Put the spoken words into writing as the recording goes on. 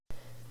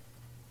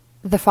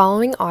The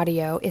following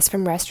audio is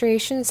from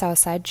Restoration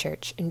Southside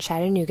Church in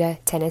Chattanooga,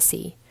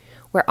 Tennessee,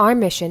 where our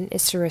mission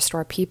is to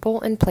restore people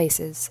and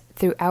places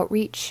through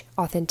outreach,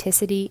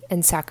 authenticity,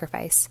 and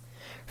sacrifice.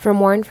 For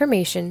more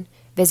information,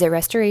 visit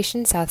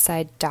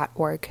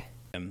restorationsouthside.org.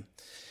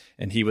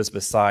 And he was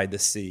beside the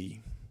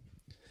sea.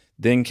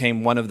 Then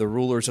came one of the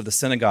rulers of the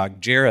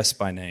synagogue, Jairus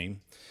by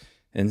name,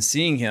 and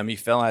seeing him, he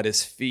fell at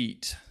his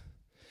feet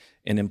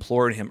and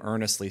implored him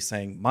earnestly,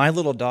 saying, "My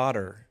little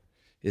daughter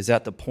is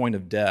at the point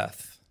of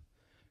death.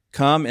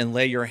 Come and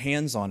lay your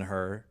hands on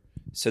her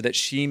so that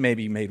she may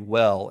be made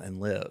well and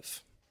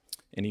live."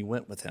 And he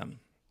went with him.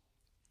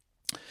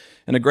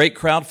 And a great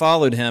crowd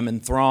followed him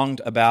and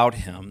thronged about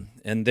him.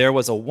 And there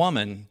was a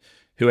woman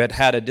who had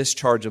had a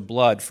discharge of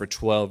blood for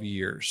 12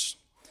 years,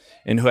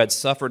 and who had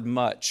suffered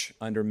much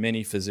under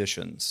many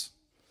physicians,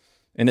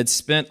 and had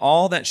spent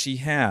all that she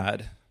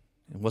had,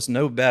 and was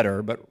no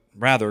better, but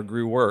rather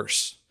grew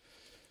worse.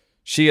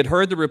 She had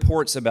heard the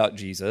reports about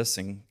Jesus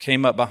and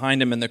came up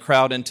behind him in the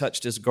crowd and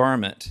touched his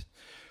garment.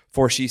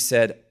 For she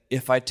said,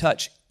 "If I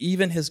touch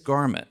even his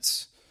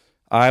garments,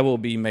 I will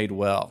be made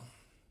well."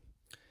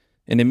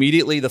 And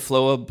immediately the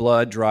flow of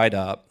blood dried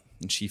up,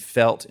 and she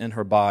felt in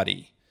her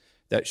body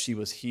that she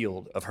was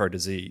healed of her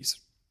disease.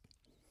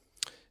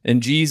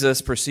 And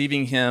Jesus,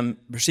 perceiving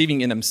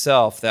in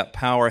himself that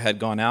power had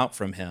gone out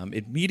from him,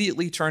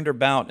 immediately turned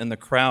about in the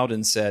crowd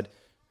and said,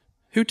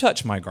 "Who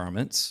touched my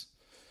garments?"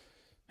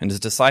 And his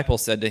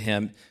disciples said to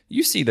him,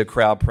 "You see the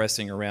crowd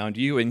pressing around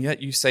you, and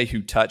yet you say,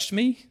 'Who touched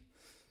me?'"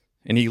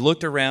 And he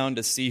looked around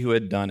to see who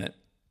had done it.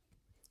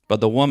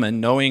 But the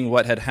woman, knowing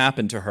what had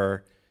happened to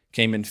her,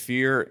 came in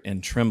fear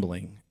and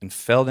trembling, and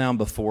fell down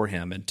before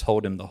him and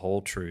told him the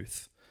whole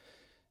truth.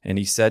 And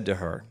he said to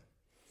her,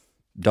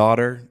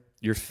 "Daughter,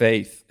 your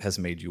faith has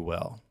made you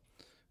well.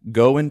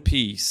 Go in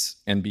peace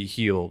and be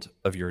healed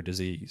of your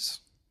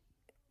disease."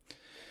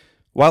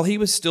 While he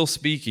was still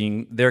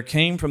speaking, there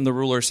came from the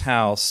ruler's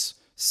house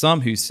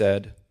some who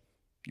said,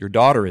 "Your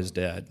daughter is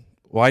dead.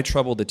 Why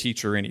trouble the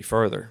teacher any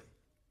further?"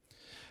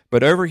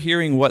 But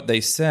overhearing what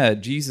they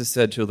said, Jesus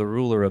said to the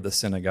ruler of the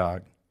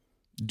synagogue,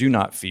 "Do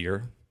not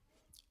fear,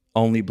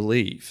 only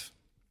believe."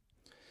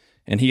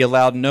 And he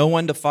allowed no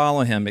one to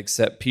follow him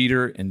except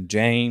Peter and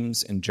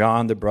James and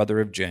John, the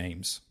brother of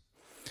James.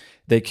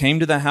 They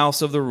came to the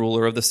house of the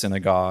ruler of the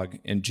synagogue,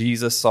 and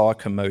Jesus saw a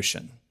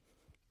commotion,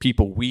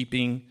 people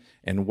weeping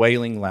and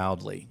wailing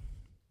loudly.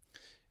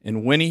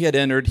 And when he had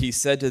entered, he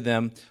said to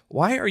them,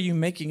 "Why are you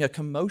making a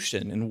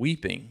commotion and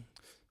weeping?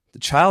 The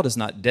child is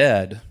not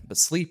dead, but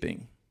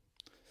sleeping."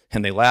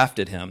 And they laughed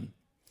at him.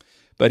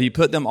 But he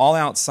put them all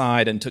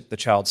outside and took the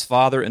child's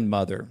father and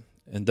mother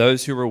and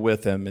those who were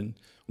with him and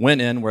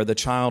went in where the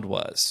child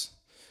was.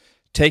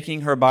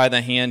 Taking her by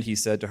the hand, he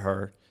said to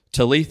her,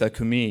 "Talitha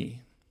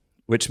cumi,"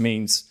 which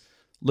means,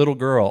 "Little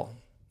girl,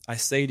 I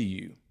say to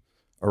you,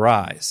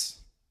 arise."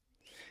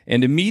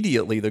 And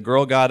immediately the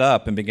girl got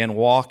up and began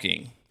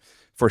walking,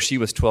 for she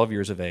was 12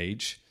 years of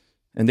age,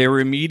 and they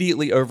were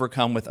immediately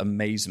overcome with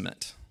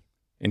amazement.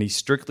 And he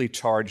strictly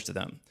charged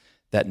them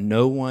that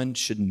no one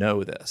should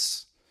know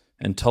this,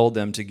 and told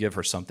them to give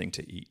her something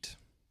to eat.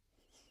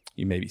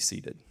 You may be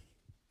seated.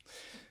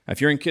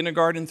 If you're in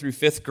kindergarten through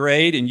 5th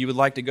grade and you would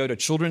like to go to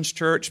children's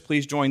church,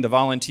 please join the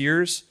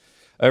volunteers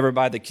over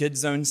by the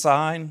Kids Zone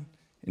sign.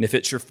 And if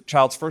it's your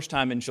child's first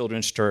time in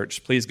children's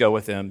church, please go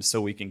with them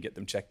so we can get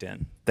them checked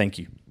in. Thank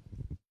you.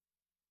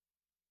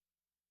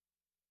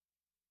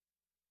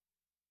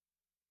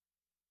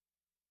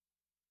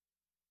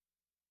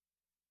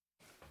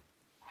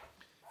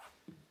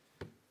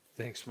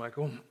 Thanks,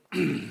 Michael.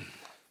 Good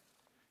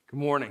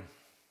morning.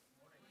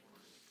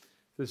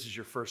 If this is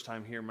your first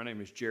time here, my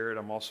name is Jared.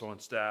 I'm also on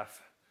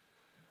staff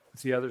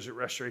with the others at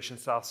Restoration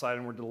Southside,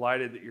 and we're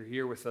delighted that you're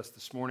here with us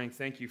this morning.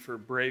 Thank you for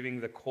braving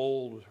the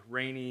cold,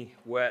 rainy,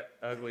 wet,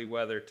 ugly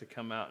weather to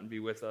come out and be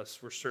with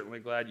us. We're certainly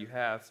glad you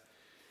have.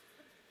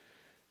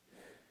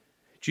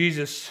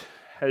 Jesus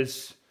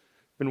has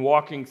been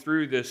walking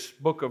through this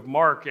book of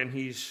Mark, and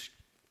he's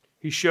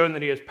shown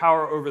that he has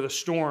power over the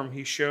storm.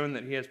 He's shown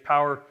that he has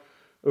power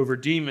over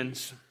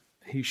demons.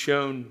 He's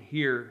shown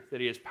here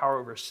that he has power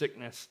over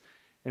sickness.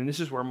 And this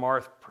is where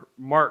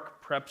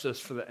Mark preps us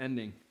for the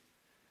ending,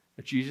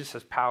 that Jesus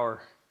has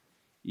power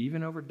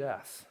even over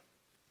death.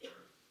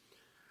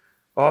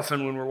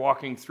 Often when we're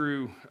walking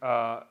through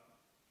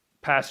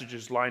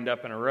passages lined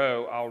up in a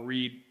row, I'll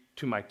read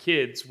to my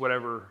kids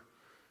whatever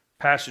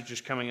passage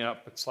is coming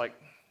up. It's like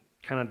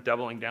kind of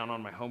doubling down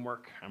on my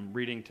homework. I'm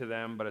reading to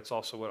them, but it's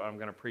also what I'm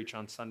going to preach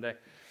on Sunday.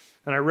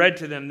 And I read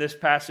to them this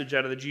passage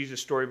out of the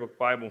Jesus Storybook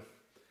Bible.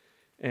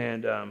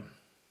 And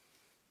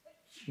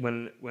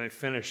when I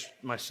finished,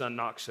 my son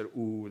Knox said,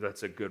 "Ooh,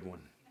 that's a good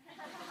one."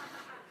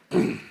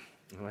 And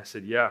I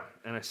said, "Yeah."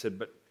 And I said,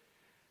 "But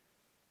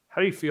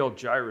how do you feel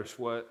Jairus?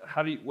 What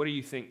do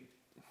you think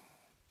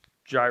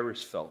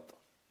Jairus felt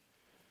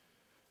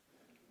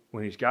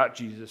when he's got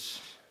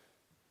Jesus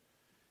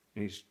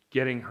and he's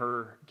getting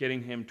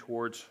him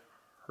towards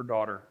her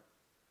daughter,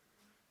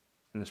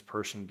 and this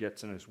person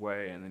gets in his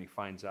way, and then he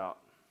finds out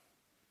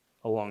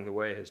along the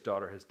way his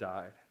daughter has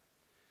died.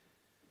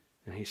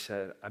 And he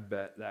said, I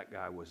bet that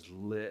guy was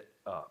lit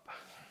up.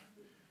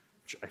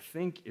 Which I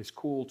think is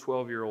cool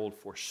 12-year-old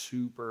for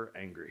super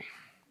angry.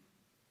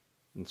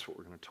 And that's what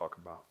we're going to talk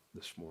about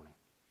this morning.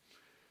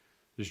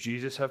 Does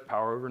Jesus have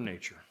power over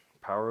nature,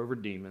 power over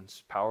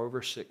demons, power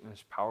over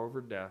sickness, power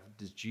over death?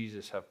 Does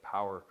Jesus have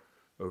power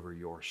over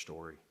your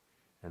story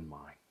and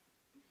mine?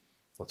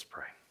 Let's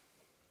pray.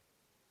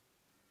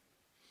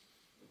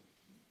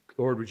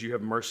 Lord, would you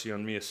have mercy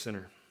on me, a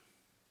sinner?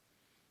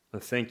 I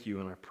thank you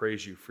and I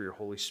praise you for your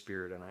Holy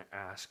Spirit, and I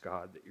ask,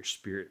 God, that your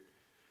Spirit,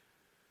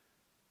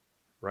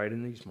 right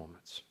in these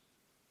moments,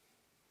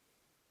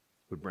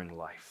 would bring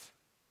life.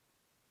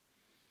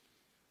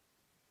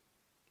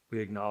 We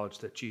acknowledge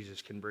that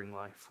Jesus can bring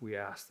life. We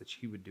ask that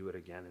he would do it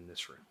again in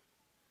this room,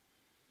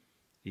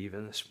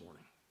 even this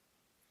morning.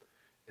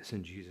 It's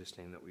in Jesus'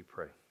 name that we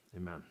pray.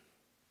 Amen.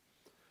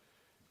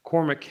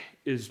 Cormac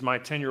is my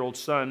 10-year-old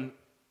son.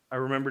 I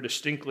remember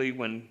distinctly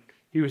when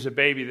he was a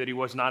baby that he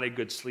was not a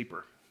good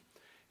sleeper.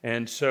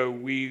 And so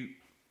we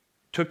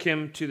took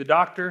him to the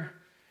doctor,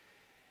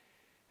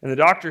 and the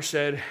doctor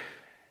said,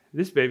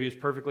 this baby is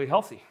perfectly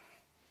healthy.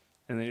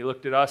 And then he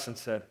looked at us and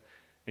said,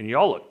 and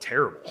y'all look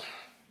terrible.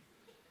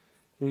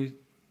 And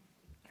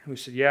we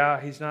said, yeah,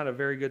 he's not a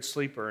very good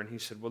sleeper. And he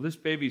said, well, this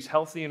baby's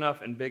healthy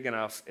enough and big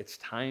enough. It's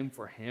time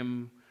for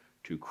him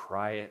to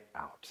cry it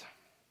out.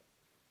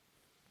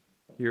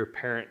 You're a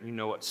parent, you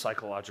know what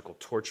psychological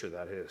torture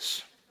that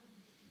is.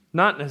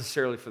 Not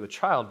necessarily for the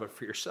child, but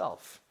for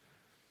yourself.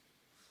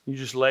 You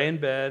just lay in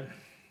bed,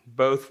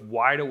 both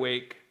wide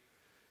awake,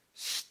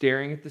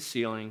 staring at the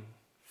ceiling,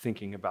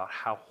 thinking about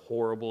how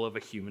horrible of a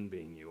human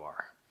being you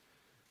are.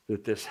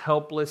 That this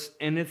helpless,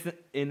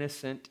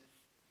 innocent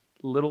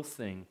little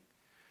thing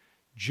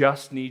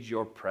just needs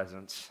your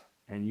presence,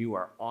 and you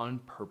are on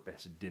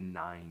purpose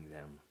denying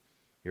them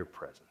your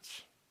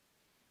presence.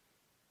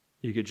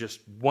 You could just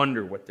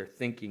wonder what they're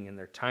thinking in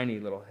their tiny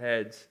little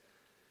heads.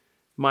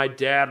 My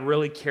dad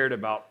really cared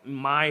about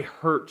my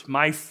hurt,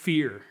 my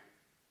fear.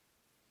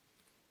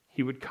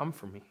 He would come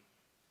for me.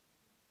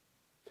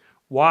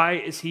 Why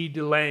is he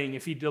delaying?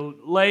 If he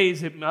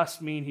delays, it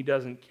must mean he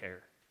doesn't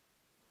care.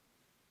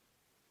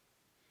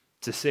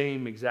 It's the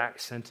same exact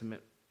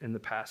sentiment in the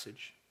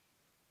passage.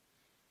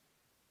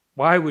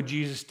 Why would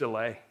Jesus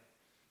delay?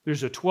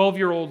 There's a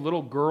 12-year-old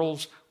little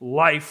girl's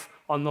life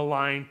on the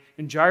line,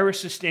 and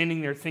Jairus is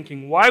standing there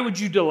thinking, why would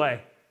you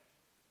delay?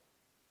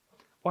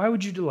 Why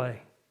would you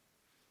delay?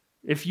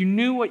 If you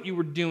knew what you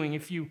were doing,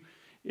 if you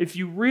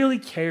really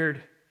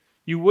cared,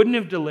 you wouldn't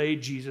have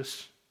delayed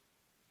Jesus.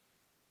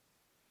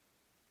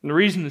 And the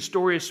reason the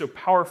story is so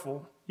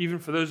powerful, even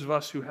for those of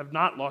us who have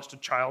not lost a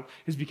child,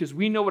 is because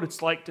we know what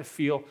it's like to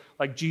feel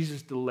like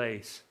Jesus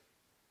delays.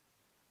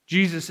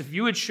 Jesus, if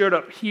you had showed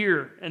up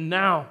here and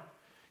now,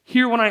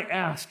 here when I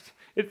asked,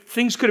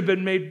 things could have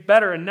been made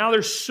better, and now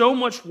there's so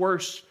much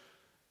worse.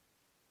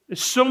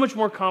 It's so much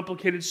more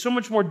complicated, so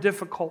much more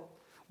difficult.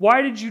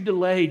 Why did you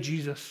delay,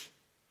 Jesus?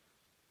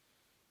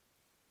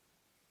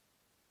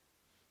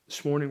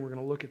 This morning we're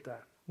going to look at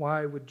that.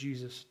 Why would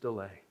Jesus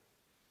delay?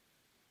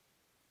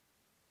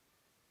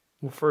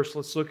 Well, first,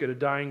 let's look at a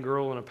dying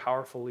girl and a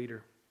powerful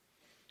leader.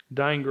 A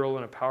dying girl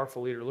and a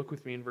powerful leader. Look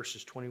with me in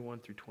verses 21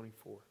 through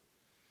 24.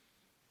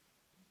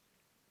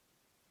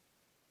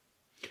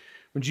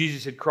 When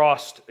Jesus had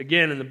crossed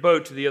again in the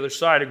boat to the other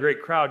side, a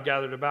great crowd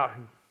gathered about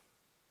him.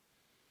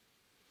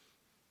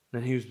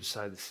 Then he was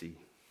beside the sea.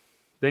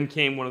 Then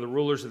came one of the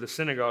rulers of the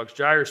synagogues,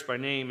 Jairus by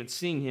name, and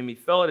seeing him, he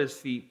fell at his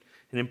feet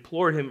and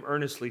implored him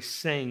earnestly,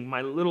 saying,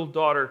 my little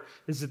daughter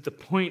is at the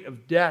point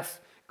of death.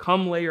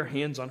 Come lay your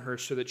hands on her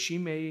so that she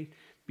may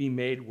be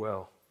made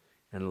well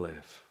and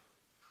live.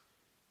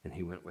 And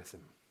he went with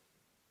him.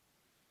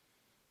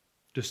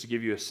 Just to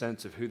give you a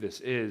sense of who this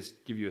is,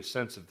 give you a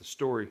sense of the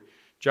story,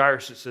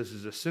 Jairus, it says,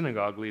 is a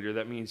synagogue leader.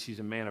 That means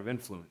he's a man of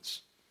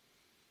influence.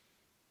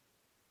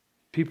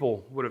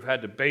 People would have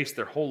had to base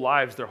their whole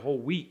lives, their whole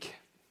week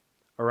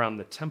around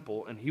the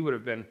temple, and he would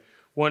have been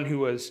one who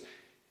was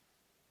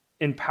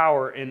in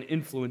power and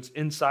influence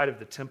inside of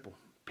the temple.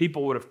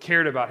 People would have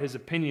cared about his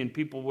opinion.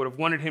 People would have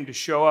wanted him to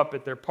show up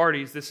at their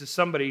parties. This is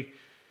somebody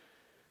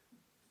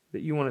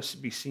that you want to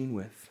be seen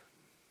with.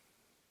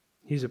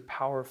 He's a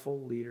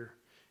powerful leader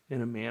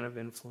and a man of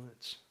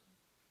influence.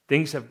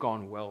 Things have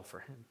gone well for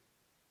him.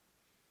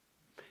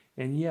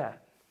 And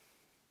yet,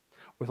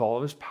 with all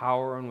of his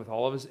power and with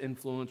all of his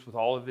influence, with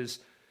all of his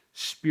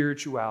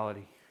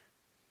spirituality,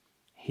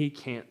 he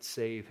can't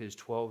save his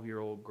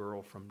 12-year-old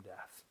girl from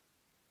death.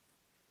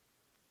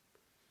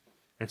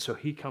 And so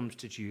he comes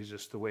to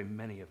Jesus the way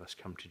many of us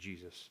come to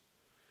Jesus,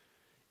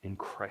 in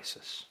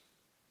crisis.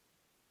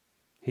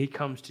 He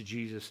comes to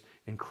Jesus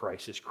in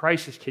crisis.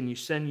 Crisis can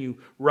send you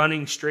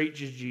running straight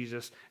to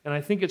Jesus. And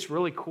I think it's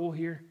really cool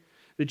here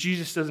that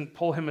Jesus doesn't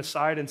pull him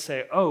aside and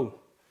say, oh,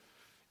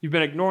 you've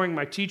been ignoring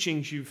my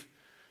teachings. You've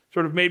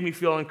sort of made me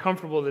feel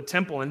uncomfortable at the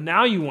temple, and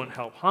now you want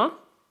help, huh?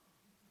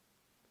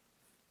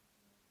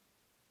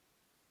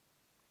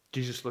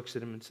 Jesus looks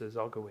at him and says,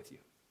 I'll go with you.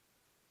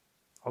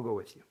 I'll go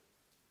with you.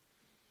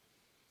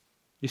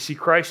 You see,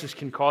 crisis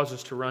can cause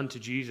us to run to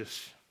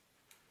Jesus.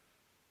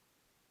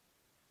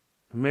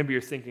 Maybe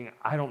you're thinking,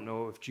 I don't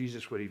know if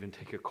Jesus would even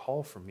take a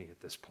call from me at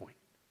this point.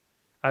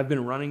 I've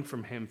been running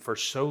from him for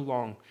so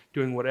long,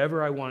 doing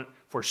whatever I want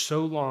for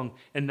so long,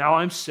 and now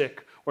I'm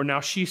sick, or now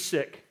she's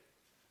sick.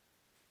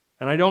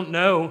 And I don't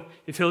know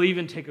if he'll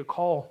even take a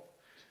call.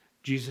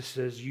 Jesus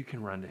says, you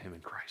can run to him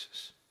in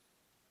crisis.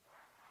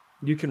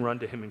 You can run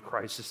to him in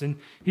crisis. And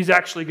he's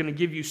actually going to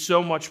give you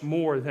so much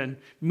more than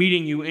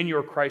meeting you in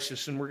your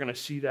crisis, and we're going to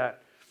see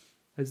that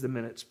as the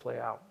minutes play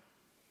out.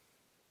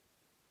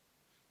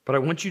 But I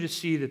want you to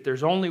see that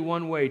there's only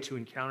one way to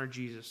encounter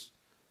Jesus.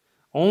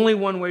 Only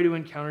one way to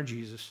encounter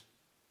Jesus.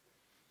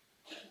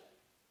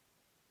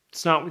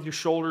 It's not with your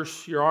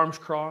shoulders, your arms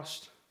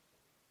crossed,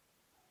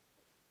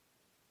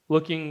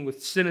 looking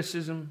with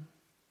cynicism.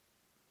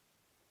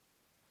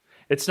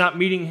 It's not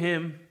meeting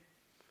him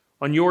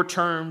on your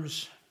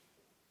terms,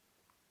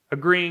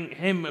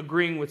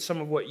 agreeing with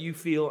some of what you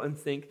feel and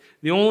think.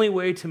 The only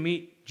way to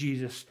meet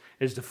Jesus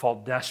is to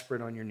fall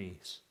desperate on your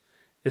knees.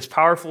 As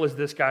powerful as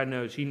this guy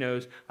knows, he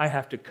knows I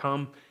have to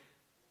come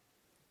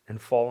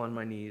and fall on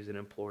my knees and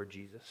implore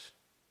Jesus.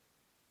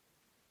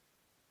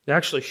 It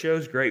actually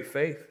shows great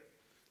faith.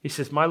 He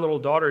says, my little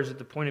daughter is at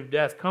the point of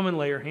death. Come and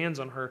lay your hands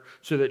on her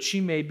so that she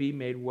may be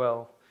made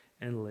well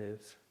and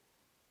live.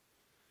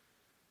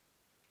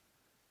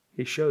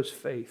 He shows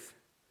faith,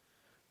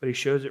 but he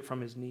shows it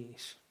from his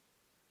knees.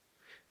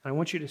 And I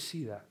want you to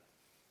see that.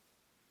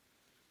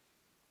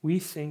 We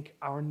think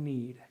our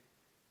need,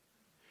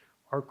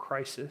 our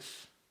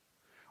crisis,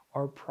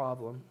 our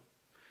problem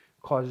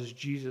causes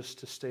Jesus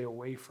to stay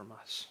away from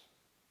us.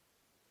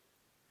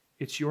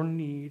 It's your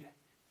need,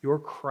 your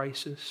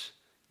crisis,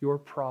 your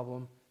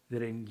problem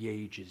that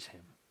engages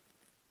him.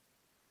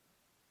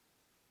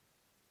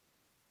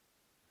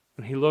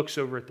 When he looks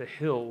over at the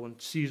hill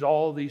and sees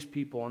all these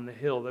people on the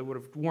hill, they would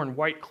have worn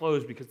white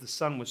clothes because the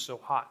sun was so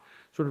hot,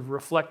 sort of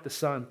reflect the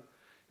sun.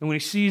 And when he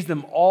sees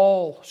them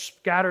all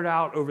scattered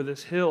out over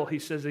this hill, he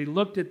says he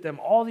looked at them,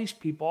 all these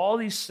people, all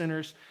these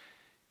sinners,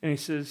 and he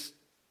says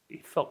he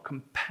felt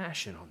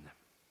compassion on them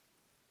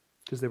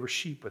because they were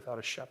sheep without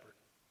a shepherd.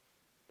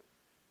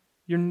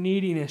 Your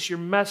neediness, your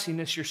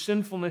messiness, your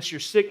sinfulness, your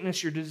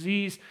sickness, your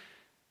disease,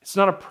 it's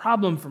not a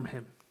problem from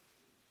him.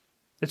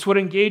 It's what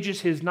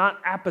engages his not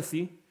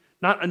apathy,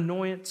 not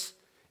annoyance.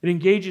 It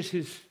engages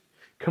his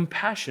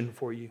compassion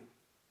for you.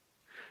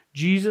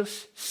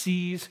 Jesus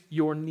sees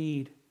your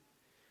need.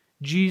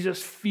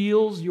 Jesus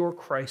feels your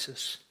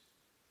crisis.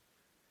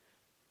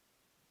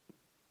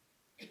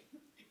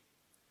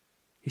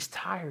 He's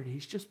tired.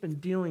 He's just been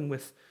dealing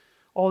with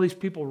all these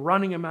people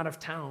running him out of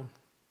town.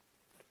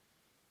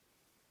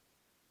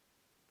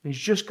 He's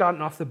just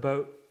gotten off the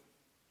boat,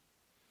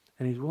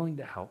 and he's willing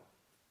to help.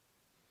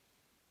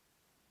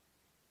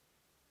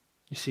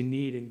 You see,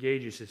 need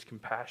engages his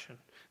compassion.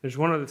 There's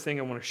one other thing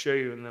I want to show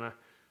you, and then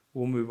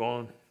we'll move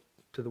on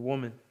to the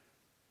woman.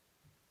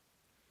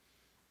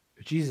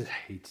 But Jesus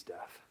hates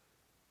death.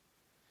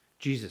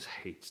 Jesus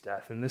hates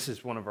death. And this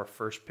is one of our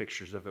first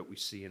pictures of it we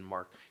see in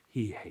Mark.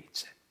 He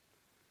hates it.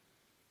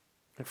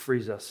 It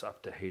frees us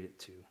up to hate it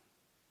too.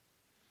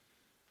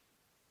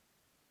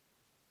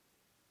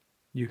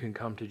 You can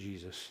come to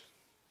Jesus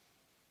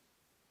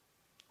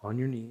on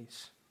your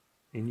knees,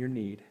 in your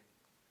need,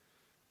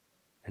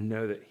 and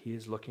know that he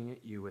is looking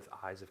at you with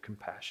eyes of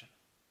compassion.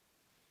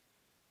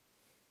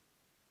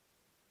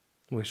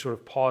 We sort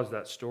of pause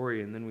that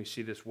story, and then we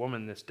see this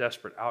woman, this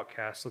desperate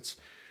outcast. Let's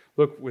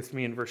look with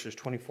me in verses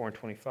 24 and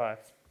 25.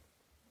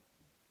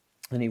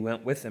 And he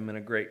went with him, and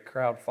a great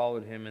crowd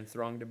followed him and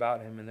thronged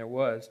about him. And there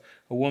was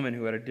a woman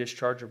who had a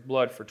discharge of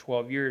blood for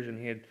 12 years,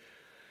 and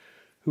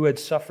who had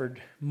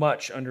suffered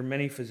much under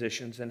many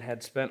physicians, and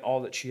had spent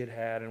all that she had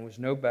had, and was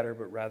no better,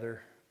 but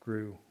rather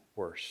grew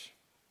worse.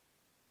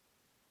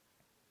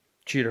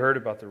 She had heard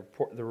about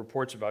the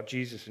reports about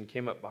Jesus and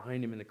came up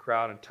behind him in the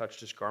crowd and touched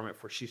his garment,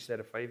 for she said,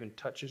 if I even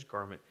touch his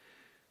garment,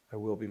 I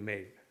will be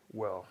made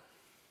well.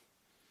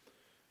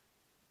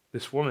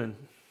 This woman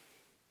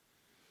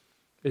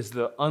is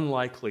the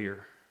unlikelier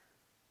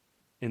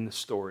in the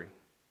story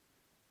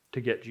to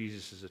get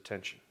Jesus'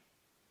 attention.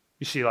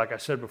 You see, like I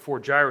said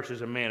before, Jairus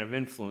is a man of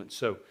influence.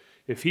 So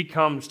if he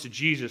comes to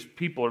Jesus,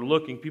 people are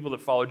looking. People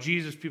that follow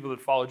Jesus, people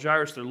that follow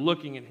Jairus, they're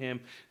looking at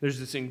him. There's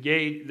this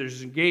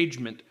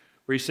engagement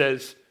where he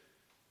says,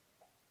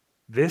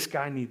 this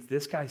guy needs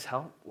this guy's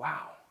help?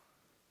 Wow.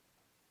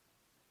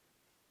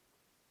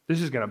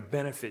 This is going to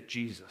benefit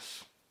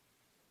Jesus.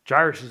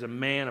 Jairus is a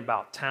man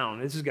about town.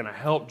 This is going to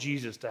help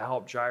Jesus to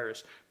help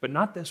Jairus, but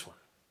not this one.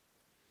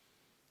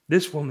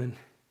 This woman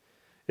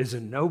is a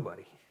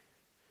nobody.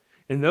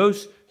 In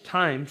those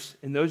times,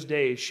 in those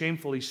days,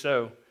 shamefully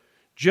so,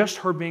 just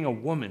her being a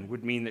woman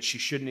would mean that she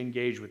shouldn't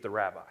engage with the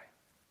rabbi.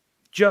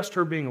 Just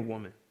her being a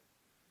woman.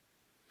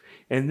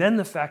 And then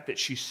the fact that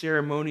she's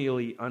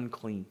ceremonially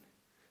unclean.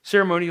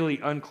 Ceremonially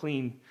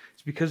unclean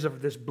is because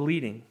of this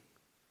bleeding.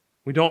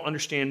 We don't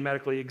understand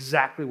medically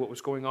exactly what was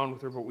going on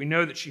with her, but we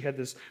know that she had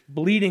this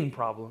bleeding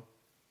problem.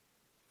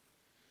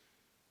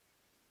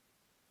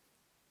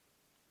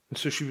 And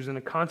so she was in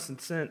a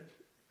constant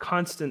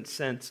constant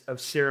sense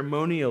of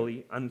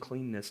ceremonially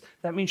uncleanness.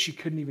 That means she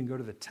couldn't even go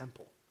to the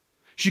temple.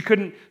 She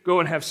couldn't go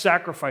and have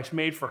sacrifice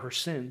made for her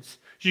sins.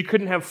 She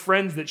couldn't have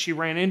friends that she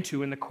ran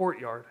into in the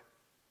courtyard.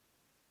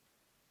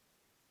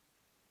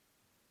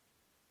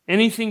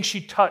 Anything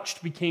she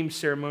touched became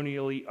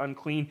ceremonially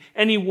unclean.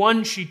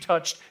 Anyone she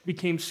touched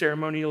became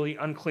ceremonially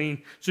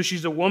unclean. So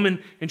she's a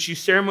woman and she's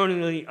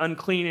ceremonially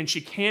unclean, and she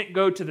can't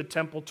go to the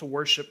temple to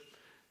worship,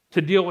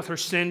 to deal with her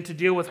sin, to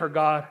deal with her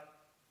God.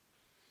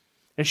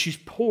 And she's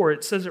poor.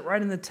 It says it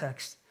right in the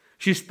text.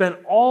 She spent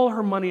all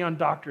her money on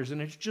doctors,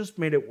 and it's just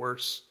made it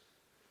worse.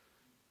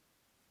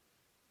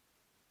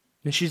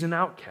 And she's an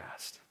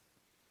outcast.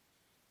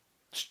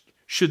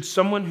 Should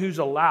someone who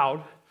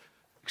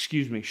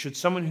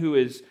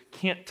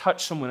can't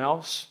touch someone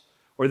else,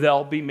 or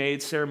they'll be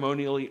made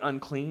ceremonially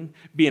unclean,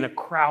 be in a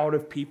crowd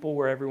of people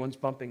where everyone's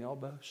bumping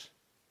elbows?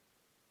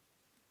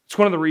 It's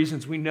one of the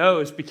reasons we know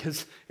is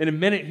because in a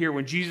minute here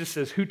when Jesus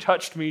says, "Who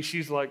touched me?"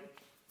 she's like,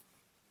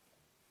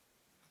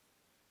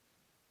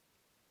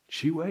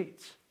 she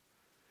waits.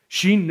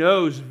 She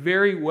knows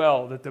very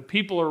well that the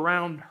people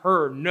around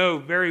her know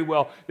very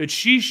well that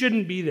she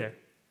shouldn't be there.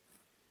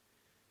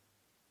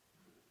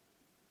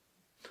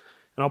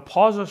 And I'll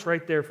pause us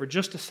right there for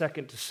just a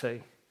second to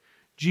say,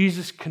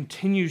 Jesus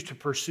continues to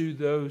pursue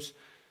those,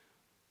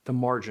 the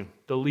margin,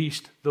 the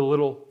least, the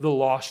little, the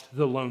lost,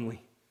 the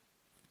lonely.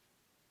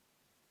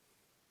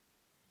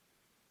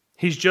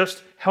 He's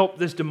just helped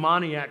this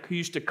demoniac who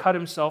used to cut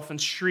himself and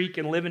shriek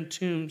and live in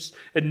tombs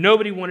and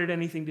nobody wanted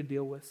anything to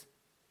deal with.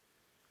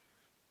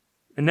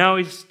 And now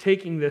he's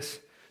taking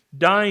this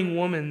dying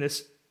woman,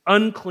 this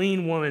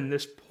unclean woman,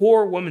 this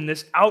poor woman,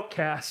 this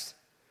outcast.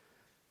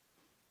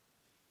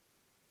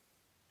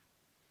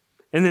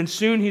 And then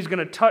soon he's going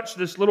to touch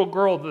this little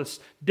girl, this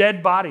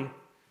dead body.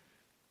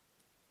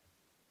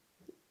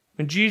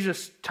 When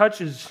Jesus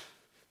touches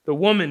the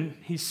woman,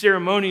 he's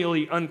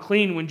ceremonially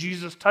unclean. When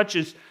Jesus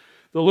touches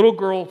the little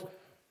girl,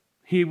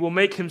 he will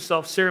make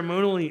himself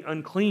ceremonially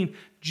unclean.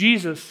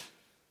 Jesus,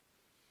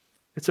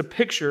 it's a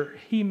picture.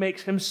 He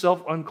makes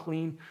himself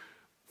unclean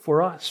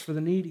for us, for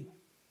the needy.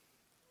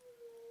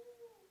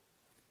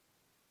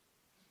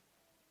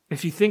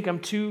 If you think I'm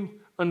too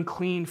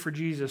unclean for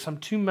Jesus, I'm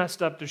too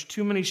messed up, there's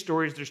too many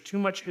stories, there's too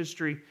much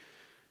history,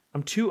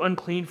 I'm too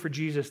unclean for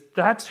Jesus,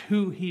 that's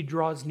who he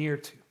draws near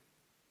to.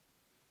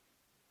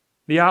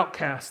 The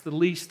outcast, the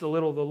least, the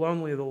little, the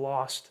lonely, the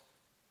lost.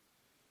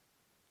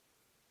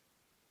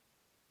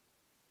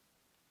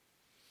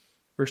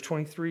 Verse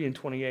 23 and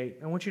 28.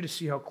 I want you to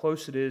see how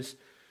close it is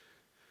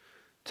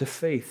to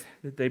faith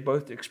that they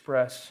both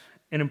express.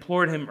 And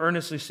implored him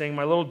earnestly, saying,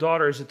 "My little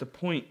daughter is at the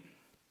point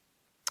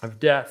of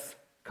death.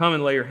 Come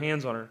and lay your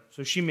hands on her,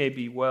 so she may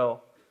be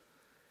well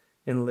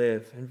and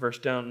live." And verse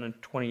down in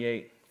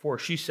 28. For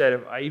she said,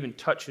 "If I even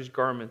touch his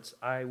garments,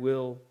 I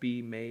will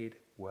be made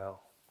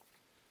well."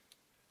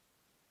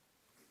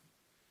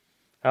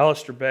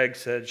 Alistair Begg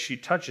said she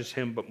touches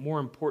him, but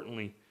more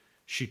importantly,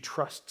 she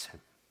trusts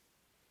him.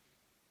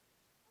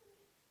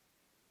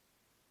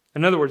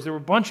 In other words, there were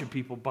a bunch of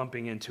people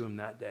bumping into him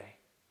that day.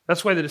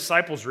 That's why the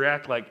disciples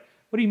react like,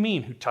 "What do you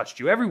mean, who touched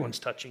you? Everyone's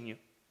touching you."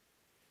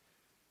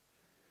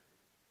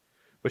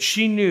 But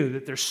she knew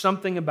that there's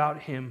something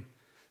about him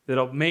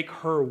that'll make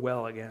her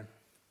well again.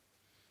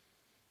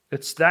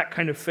 It's that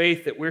kind of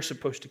faith that we're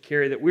supposed to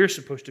carry, that we're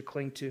supposed to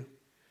cling to.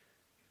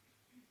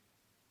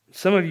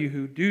 Some of you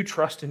who do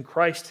trust in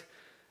Christ,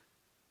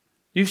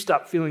 you've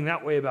stopped feeling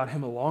that way about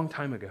him a long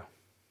time ago.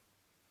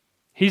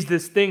 He's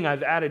this thing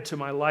I've added to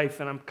my life,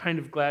 and I'm kind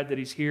of glad that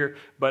he's here,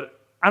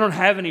 but I don't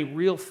have any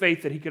real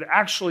faith that he could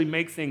actually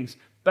make things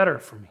better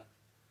for me.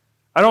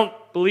 I don't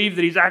believe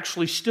that he's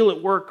actually still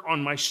at work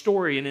on my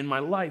story and in my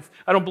life.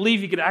 I don't believe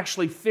he could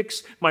actually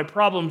fix my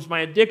problems, my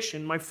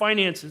addiction, my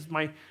finances,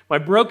 my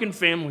broken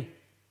family.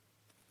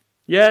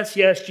 Yes,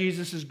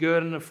 Jesus is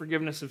good and the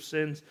forgiveness of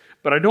sins,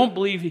 but I don't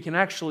believe he can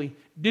actually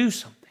do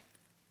something.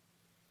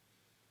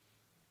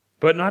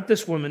 But not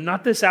this woman,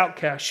 not this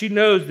outcast. She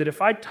knows that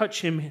if I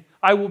touch him,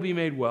 I will be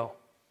made well.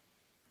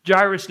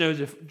 Jairus knows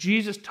if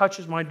Jesus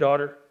touches my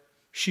daughter,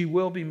 she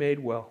will be made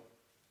well.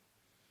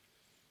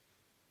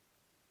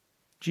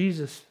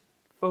 Jesus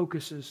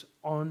focuses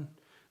on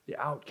the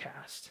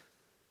outcast.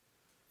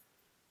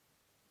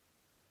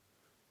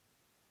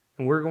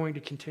 And we're going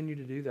to continue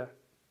to do that.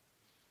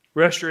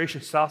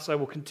 Restoration Southside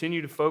will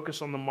continue to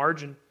focus on the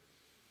margin.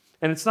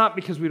 And it's not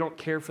because we don't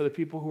care for the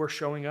people who are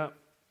showing up.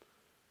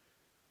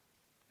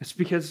 It's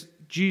because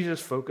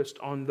Jesus focused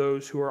on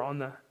those who are on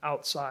the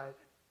outside.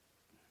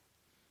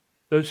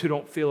 Those who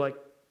don't feel like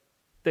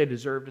they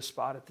deserved a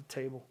spot at the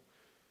table.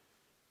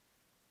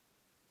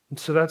 And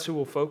so that's who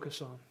we'll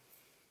focus on.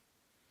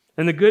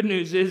 And the good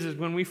news is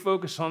when we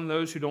focus on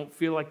those who don't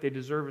feel like they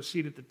deserve a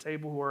seat at the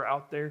table, who are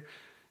out there,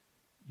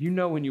 you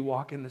know when you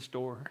walk in this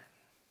door,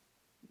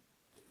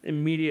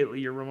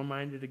 immediately you're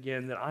reminded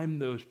again that I'm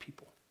those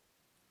people.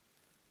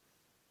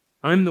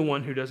 I'm the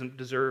one who doesn't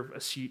deserve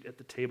a seat at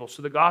the table.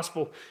 So the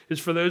gospel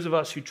is for those of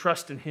us who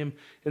trust in him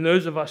and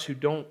those of us who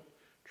don't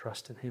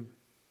trust in him.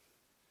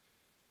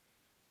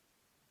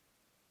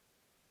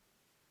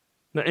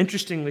 Now,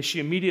 interestingly, she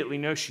immediately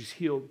knows she's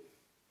healed.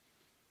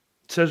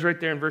 It says right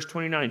there in verse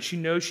 29, she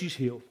knows she's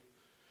healed.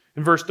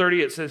 In verse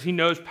 30, it says he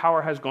knows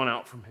power has gone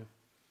out from him.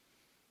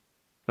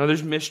 Now,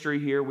 there's mystery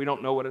here. We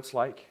don't know what it's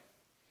like.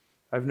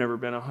 I've never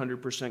been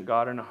 100%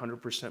 God and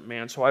 100%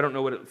 man, so I don't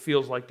know what it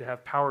feels like to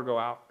have power go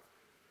out.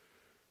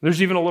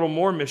 There's even a little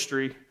more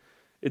mystery.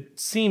 It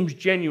seems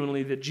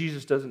genuinely that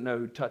Jesus doesn't know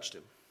who touched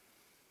him.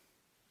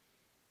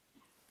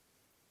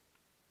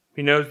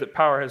 He knows that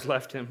power has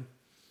left him,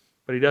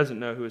 but he doesn't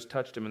know who has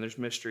touched him, and there's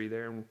mystery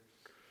there. And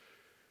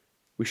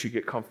we should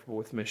get comfortable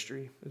with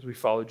mystery as we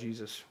follow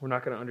Jesus. We're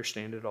not going to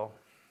understand it all.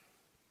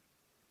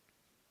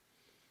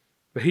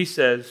 But he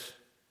says,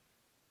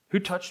 who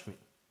touched me?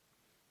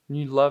 And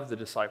you love the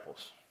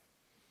disciples.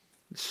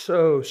 It's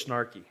so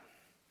snarky.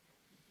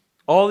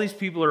 All these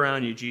people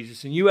around you,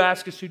 Jesus, and you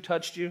ask us who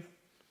touched you,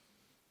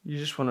 you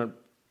just want to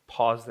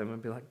pause them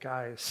and be like,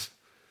 guys,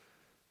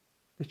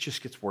 it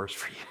just gets worse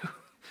for you.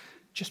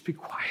 Just be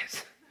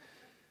quiet.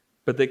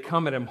 But they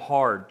come at him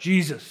hard.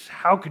 Jesus,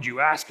 how could you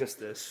ask us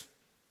this?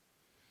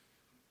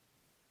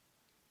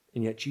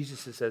 And yet Jesus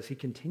says he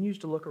continues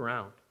to look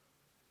around.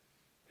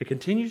 He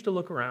continues to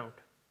look around.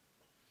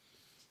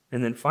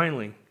 And then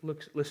finally,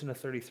 listen to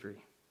 33.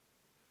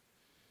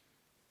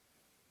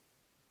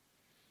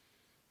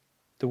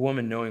 The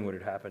woman, knowing what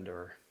had happened to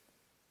her,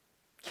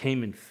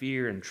 came in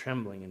fear and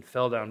trembling and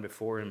fell down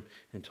before him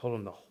and told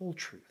him the whole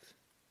truth.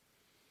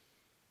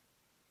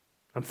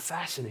 I'm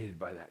fascinated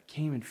by that.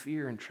 Came in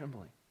fear and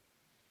trembling.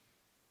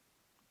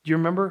 Do you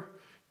remember?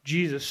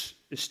 Jesus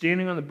is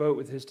standing on the boat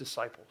with his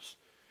disciples,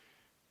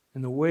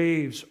 and the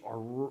waves are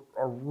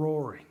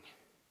roaring,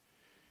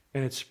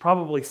 and it's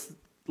probably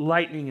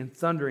lightning and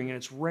thundering, and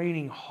it's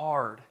raining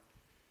hard,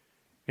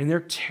 and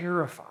they're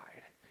terrified.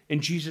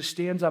 And Jesus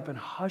stands up and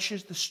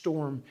hushes the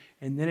storm,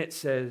 and then it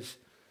says,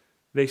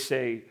 they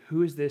say,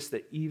 who is this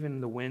that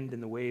even the wind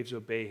and the waves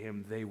obey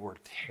him? They were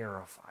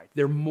terrified.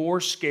 They're more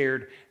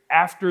scared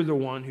after the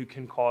one who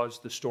can cause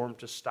the storm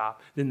to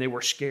stop than they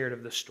were scared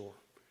of the storm.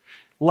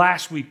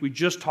 Last week, we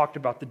just talked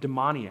about the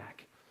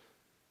demoniac.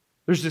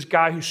 There's this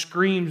guy who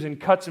screams and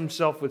cuts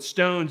himself with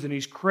stones, and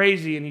he's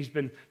crazy, and he's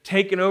been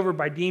taken over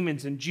by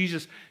demons, and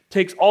Jesus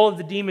takes all of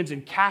the demons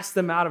and casts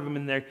them out of him,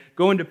 and they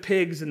go into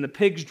pigs, and the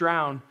pigs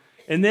drown.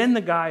 And then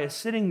the guy is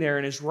sitting there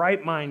in his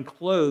right mind,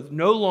 clothed,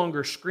 no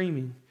longer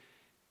screaming,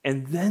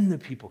 and then the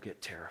people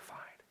get terrified.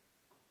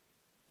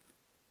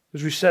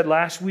 As we said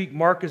last week,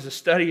 Mark is a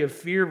study of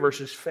fear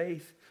versus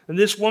faith. And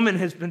this woman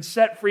has been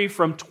set free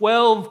from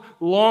 12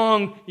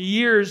 long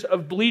years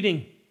of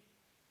bleeding,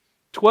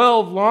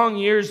 12 long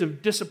years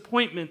of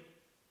disappointment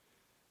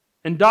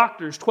and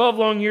doctors, 12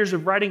 long years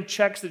of writing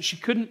checks that she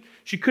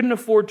couldn't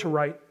afford to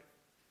write.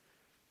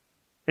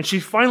 And she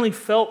finally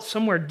felt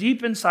somewhere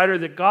deep inside her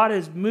that God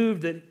has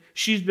moved, that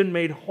she's been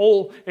made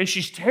whole, and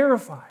she's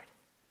terrified.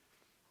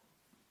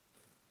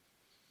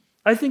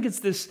 I think it's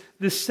this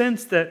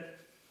sense that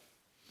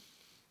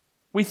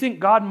we think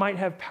God might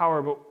have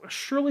power, but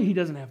surely he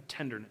doesn't have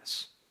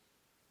tenderness.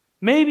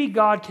 Maybe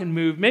God can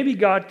move. Maybe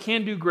God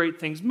can do great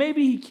things.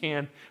 Maybe he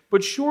can.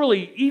 But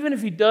surely, even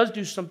if he does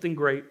do something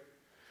great,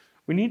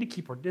 we need to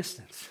keep our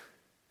distance.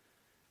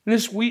 And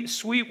this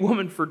sweet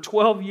woman, for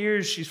 12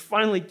 years, she's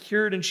finally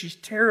cured and she's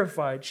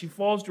terrified. She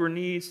falls to her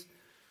knees.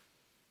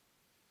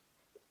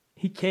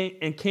 He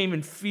came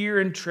in fear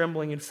and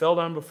trembling and fell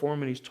down before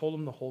him, and he's told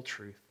him the whole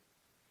truth.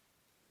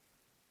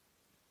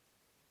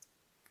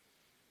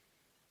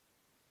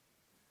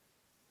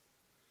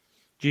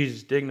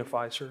 Jesus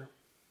dignifies her.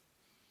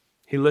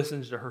 He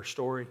listens to her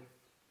story.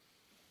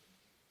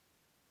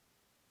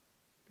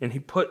 And he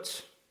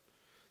puts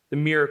the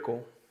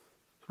miracle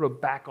sort of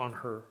back on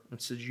her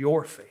and says,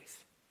 your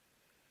faith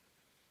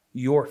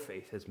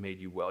has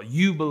made you well.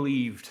 You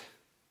believed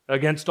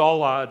against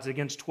all odds,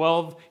 against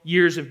 12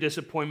 years of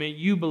disappointment,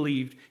 you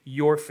believed,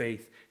 your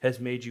faith has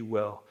made you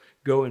well.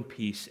 Go in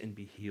peace and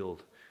be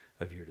healed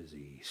of your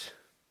disease.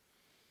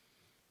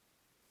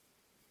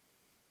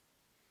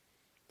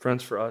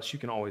 Friends, for us, you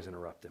can always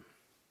interrupt him.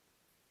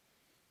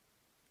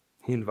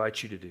 He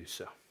invites you to do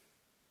so.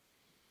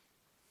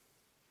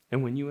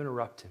 And when you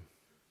interrupt him,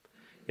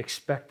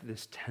 expect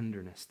this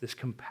tenderness, this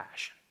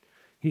compassion.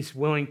 He's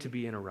willing to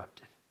be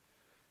interrupted.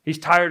 He's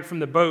tired from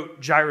the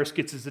boat. Jairus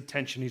gets his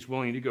attention. He's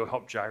willing to go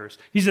help Jairus.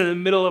 He's in the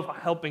middle of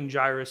helping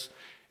Jairus,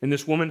 and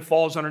this woman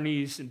falls on her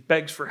knees and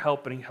begs for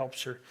help, and he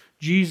helps her.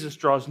 Jesus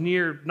draws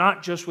near,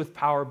 not just with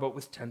power, but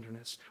with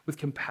tenderness, with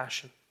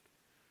compassion.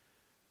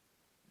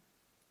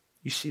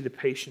 You see the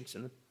patience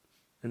and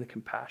the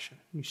compassion.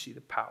 You see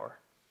the power.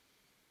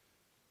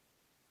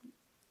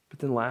 But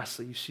then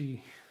lastly, you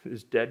see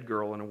this dead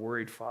girl and a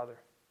worried father.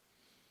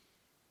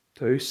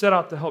 So he set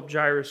out to help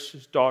Jairus,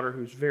 his daughter,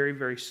 who's very,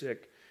 very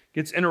sick,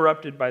 gets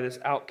interrupted by this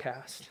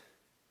outcast.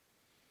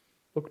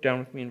 Look down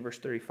with me in verse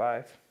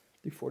 35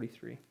 through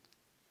 43.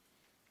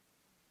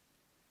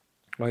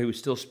 While he was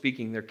still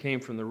speaking, there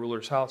came from the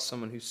ruler's house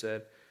someone who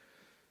said,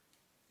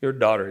 your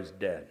daughter is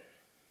dead.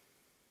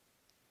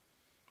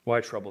 Why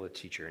trouble the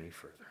teacher any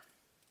further?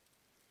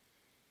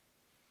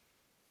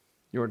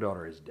 Your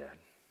daughter is dead.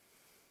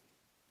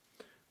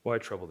 Why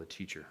trouble the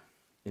teacher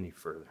any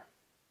further?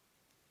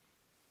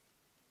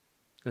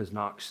 As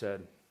Knox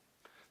said,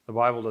 the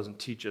Bible doesn't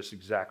teach us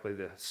exactly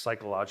the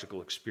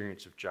psychological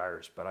experience of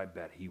Jairus, but I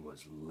bet he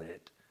was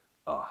lit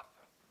up.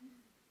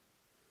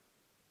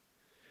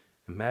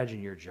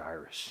 Imagine you're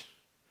Jairus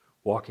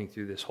walking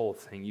through this whole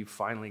thing. You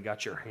finally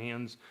got your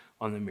hands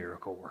on the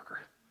miracle worker,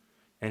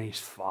 and he's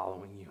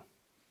following you.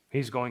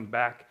 He's going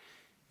back,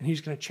 and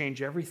he's going to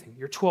change everything.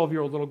 Your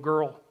 12-year-old little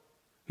girl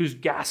who's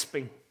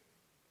gasping,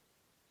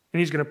 and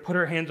he's going to put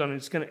her hands on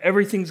it.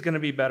 Everything's going to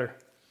be better.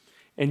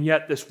 And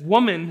yet this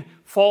woman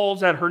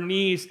falls at her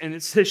knees, and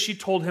it says she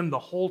told him the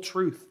whole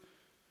truth.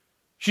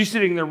 She's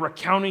sitting there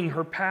recounting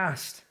her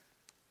past.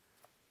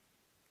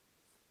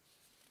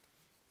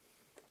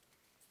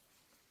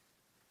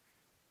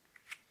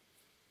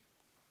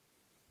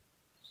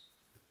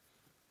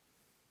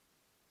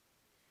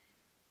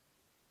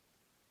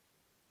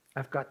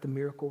 I've got the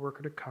miracle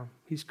worker to come.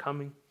 He's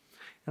coming.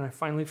 And I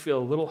finally feel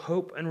a little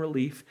hope and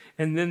relief.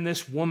 And then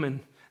this woman,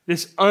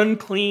 this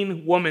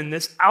unclean woman,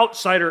 this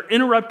outsider,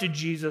 interrupted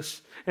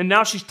Jesus. And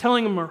now she's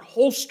telling him her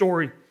whole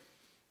story.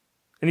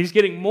 And he's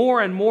getting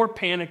more and more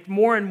panicked,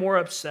 more and more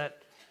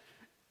upset.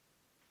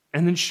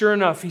 And then sure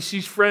enough, he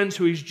sees friends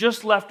who he's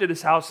just left at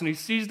his house, and he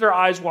sees their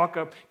eyes walk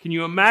up. Can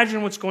you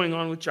imagine what's going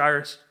on with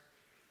Jairus?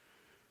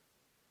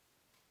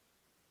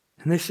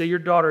 And they say, your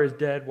daughter is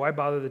dead. Why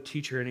bother the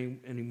teacher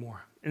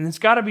anymore? And it's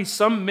got to be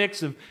some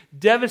mix of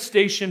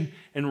devastation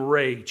and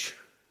rage.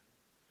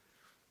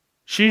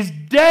 She's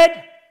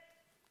dead?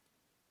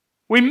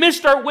 We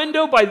missed our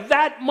window by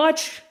that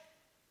much?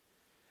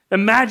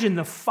 Imagine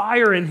the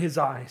fire in his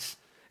eyes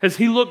as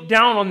he looked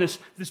down on this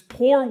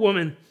poor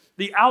woman,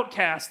 the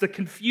outcast, the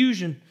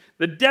confusion,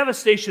 the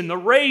devastation, the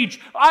rage.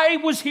 I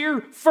was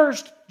here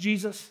first,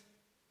 Jesus.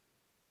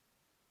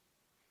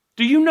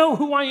 Do you know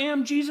who I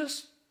am,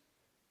 Jesus?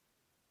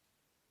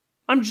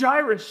 I'm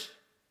Jairus,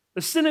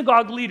 the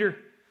synagogue leader.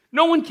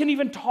 No one can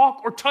even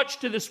talk or touch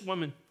to this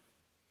woman.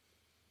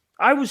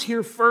 I was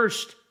here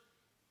first.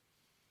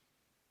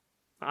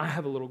 I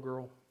have a little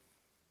girl.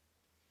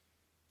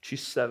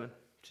 She's 7.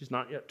 She's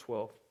not yet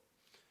 12.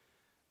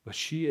 But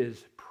she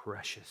is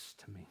precious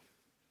to me.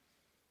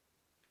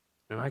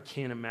 And I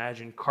can't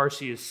imagine.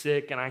 Carsey is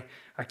sick, and I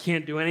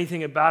can't do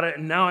anything about it.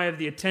 And now I have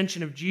the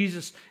attention of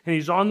Jesus, and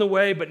he's on the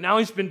way, but now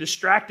he's been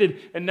distracted,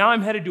 and now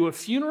I'm headed to a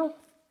funeral?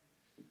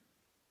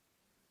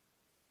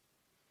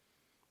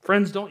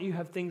 Friends, don't you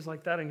have things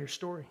like that in your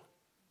story?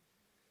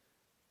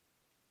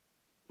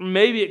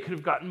 Maybe it could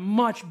have gotten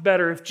much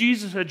better if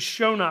Jesus had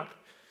shown up.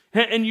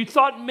 And you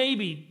thought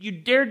maybe, you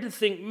dared to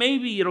think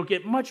maybe it'll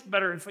get much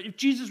better if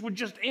Jesus would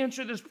just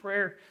answer this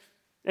prayer.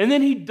 And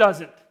then he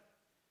doesn't.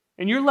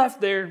 And you're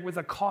left there with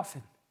a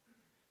coffin.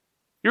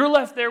 You're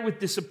left there with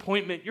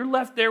disappointment. You're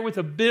left there with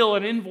a bill,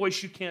 an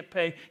invoice you can't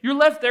pay. You're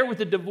left there with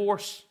a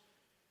divorce.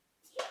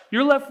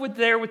 You're left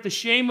there with the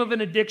shame of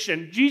an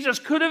addiction. Jesus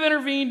could have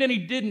intervened and he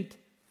didn't.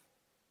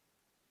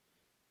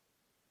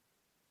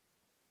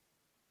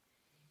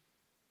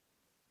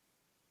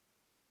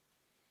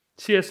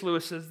 C.S.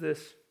 Lewis says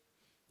this: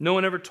 no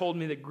one ever told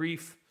me that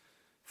grief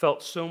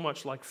felt so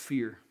much like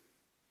fear.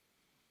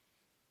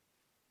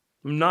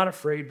 I'm not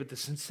afraid, but the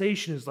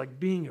sensation is like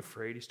being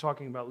afraid. He's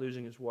talking about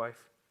losing his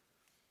wife.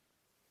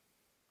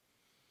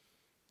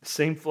 The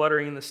same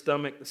fluttering in the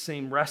stomach, the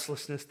same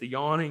restlessness, the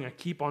yawning, I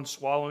keep on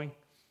swallowing.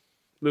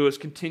 Lewis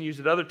continues,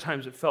 at other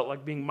times it felt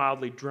like being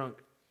mildly drunk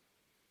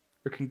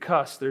or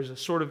concussed. There's a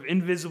sort of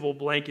invisible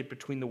blanket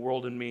between the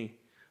world and me.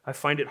 I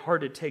find it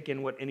hard to take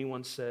in what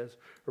anyone says,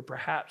 or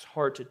perhaps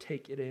hard to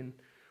take it in,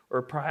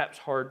 or perhaps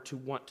hard to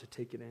want to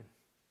take it in.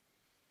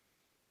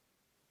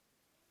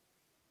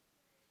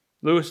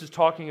 Lewis is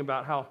talking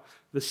about how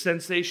the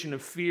sensation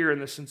of fear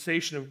and the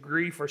sensation of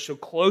grief are so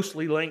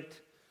closely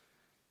linked.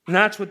 And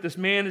that's what this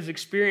man has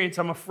experienced.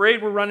 I'm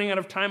afraid we're running out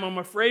of time. I'm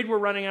afraid we're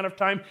running out of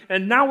time.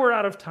 And now we're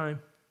out of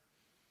time.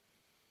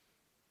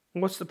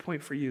 And what's the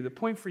point for you? The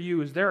point for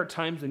you is there are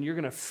times when you're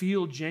going to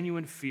feel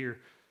genuine fear.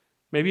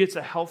 Maybe it's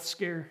a health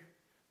scare.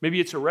 Maybe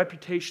it's a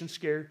reputation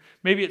scare.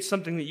 Maybe it's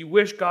something that you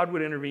wish God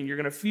would intervene. You're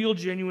going to feel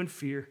genuine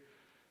fear.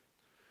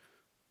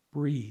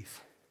 Breathe.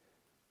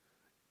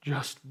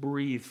 Just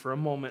breathe for a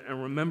moment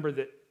and remember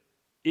that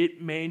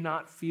it may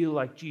not feel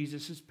like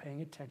Jesus is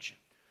paying attention.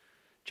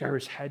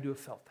 Jairus had to have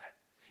felt that.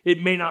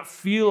 It may not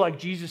feel like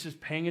Jesus is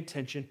paying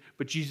attention,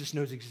 but Jesus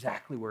knows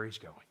exactly where he's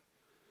going.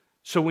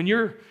 So when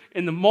you're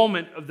in the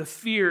moment of the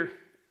fear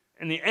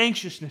and the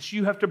anxiousness,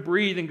 you have to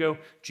breathe and go,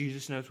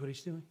 Jesus knows what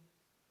he's doing.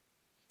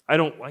 I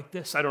don't like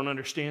this. I don't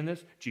understand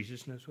this.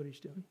 Jesus knows what he's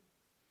doing.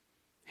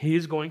 He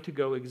is going to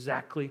go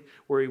exactly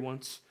where he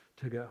wants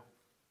to go.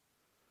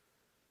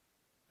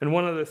 And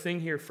one other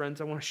thing here,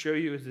 friends, I want to show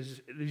you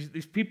is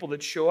these people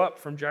that show up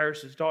from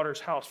Jairus'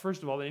 daughter's house.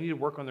 First of all, they need to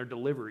work on their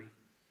delivery.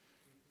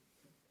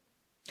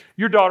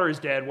 Your daughter is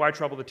dead. Why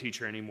trouble the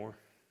teacher anymore?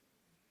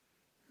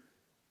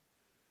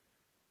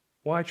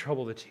 Why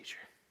trouble the teacher?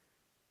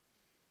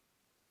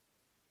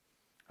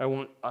 I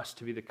want us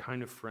to be the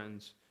kind of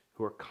friends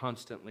who are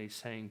constantly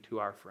saying to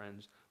our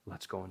friends,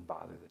 let's go and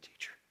bother the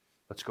teacher.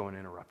 Let's go and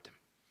interrupt him.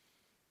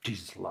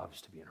 Jesus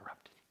loves to be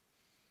interrupted.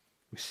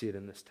 We see it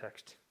in this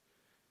text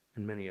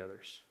and many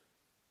others.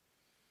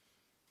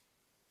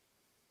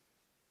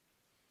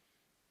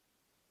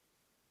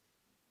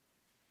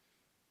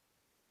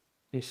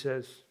 He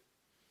says,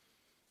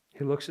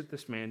 he looks at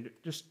this man.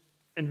 Just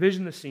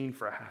envision the scene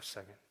for a half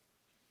second.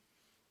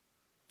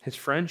 His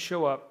friends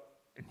show up,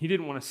 and he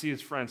didn't want to see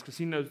his friends because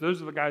he knows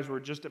those are the guys who were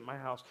just at my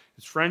house.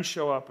 His friends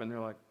show up, and they're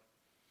like,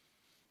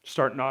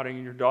 start nodding,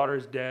 and your daughter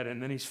is dead.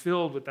 And then he's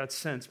filled with that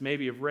sense,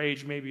 maybe of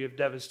rage, maybe of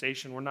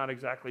devastation. We're not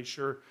exactly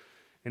sure.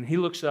 And he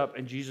looks up,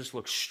 and Jesus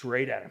looks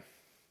straight at him.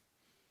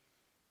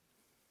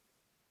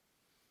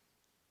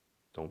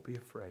 Don't be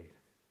afraid.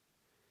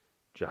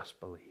 Just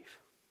believe.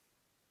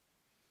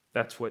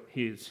 That's what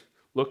he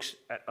looks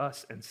at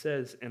us and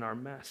says in our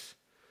mess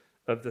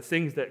of the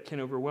things that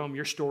can overwhelm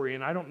your story.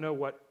 And I don't know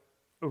what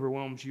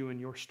overwhelms you in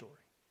your story.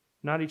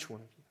 Not each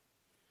one of you.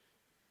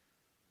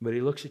 But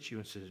he looks at you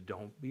and says,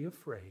 don't be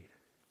afraid.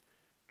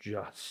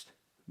 Just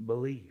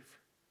believe.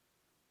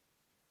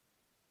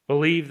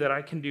 Believe that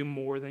I can do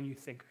more than you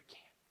think I can.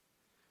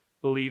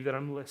 Believe that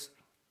I'm listening.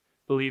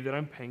 Believe that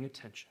I'm paying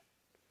attention.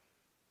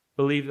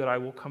 Believe that I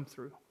will come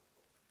through.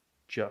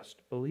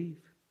 Just believe.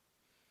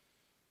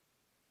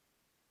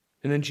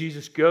 And then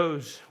Jesus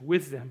goes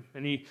with them,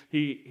 and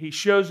he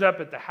shows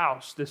up at the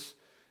house, this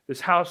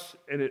house,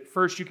 and at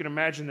first you can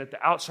imagine that the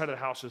outside of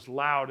the house is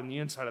loud and the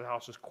inside of the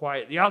house is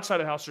quiet. The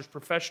outside of the house, there's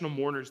professional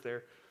mourners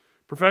there.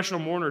 Professional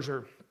mourners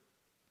are,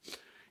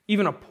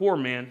 even a poor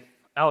man,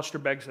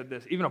 Alistair Begg said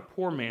this, even a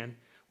poor man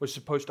was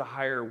supposed to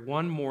hire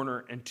one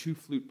mourner and 2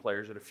 flute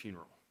players at a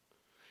funeral.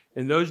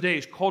 In those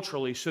days,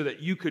 culturally, so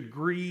that you could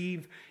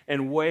grieve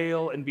and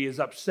wail and be as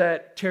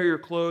upset, tear your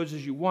clothes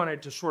as you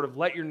wanted to sort of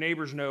let your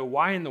neighbors know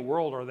why in the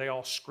world are they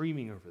all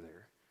screaming over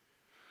there.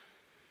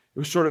 It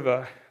was sort of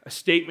a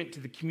statement to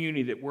the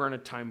community that we're in a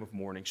time of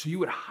mourning. So you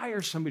would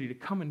hire somebody to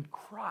come and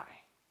cry,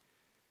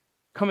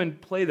 come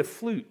and play the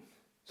flute,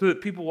 so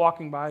that people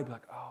walking by would be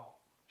like, oh,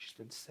 she's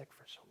been sick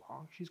for so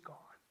long. She's gone.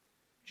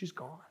 She's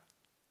gone.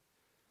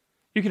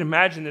 You can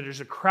imagine that there's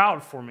a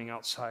crowd forming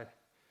outside.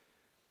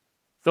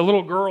 The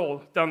little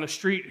girl down the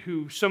street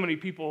who so many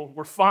people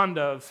were fond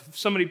of,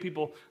 so many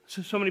people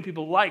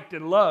liked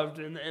and loved,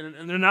 and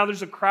now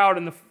there's a crowd,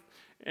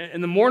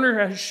 and the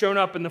mourner has shown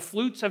up, and the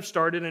flutes have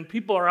started, and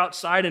people are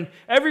outside, and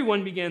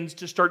everyone begins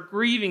to start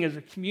grieving as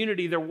a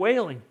community. They're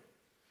wailing.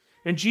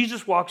 And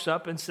Jesus walks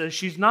up and says,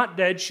 she's not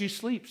dead, she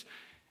sleeps.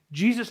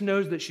 Jesus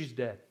knows that she's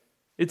dead.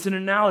 It's an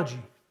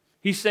analogy.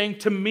 He's saying,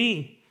 to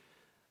me,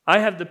 I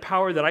have the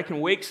power that I can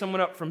wake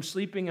someone up from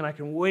sleeping, and I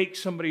can wake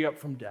somebody up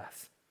from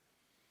death.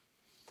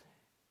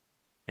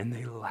 And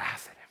they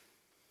laugh at him.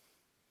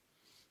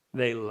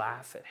 They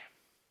laugh at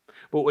him.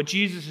 But what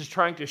Jesus is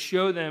trying to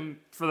show them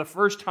for the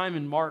first time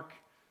in Mark,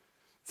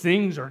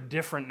 things are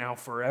different now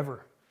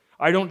forever.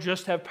 I don't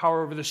just have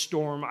power over the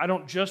storm. I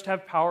don't just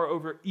have power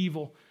over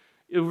evil,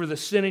 over the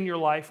sin in your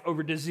life,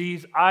 over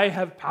disease. I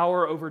have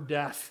power over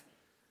death.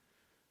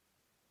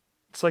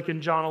 It's like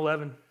in John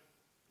 11.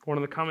 One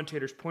of the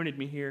commentators pointed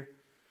me here.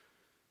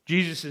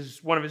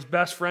 One of his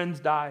best friends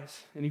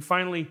dies, and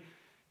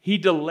he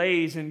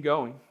delays in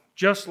going.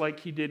 Just like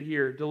he did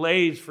here,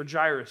 delays for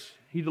Jairus.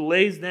 He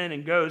delays then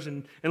and goes,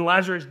 and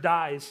Lazarus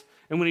dies.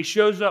 And when he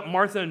shows up,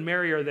 Martha and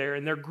Mary are there,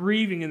 and they're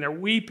grieving and they're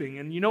weeping.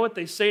 And you know what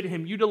they say to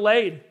him? You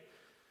delayed.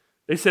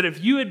 They said,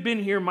 if you had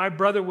been here, my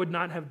brother would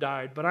not have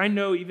died. But I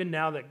know even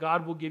now that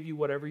God will give you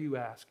whatever you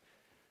ask.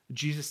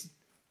 Jesus,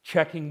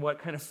 checking what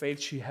kind of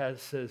faith she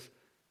has, says,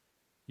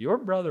 your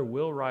brother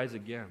will rise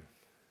again.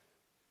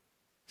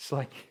 It's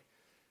like,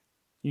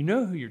 you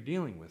know who you're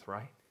dealing with,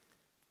 right?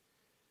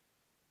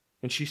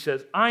 And she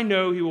says, I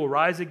know he will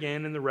rise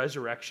again in the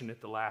resurrection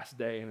at the last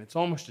day. And it's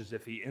almost as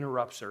if he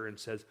interrupts her and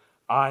says,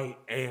 I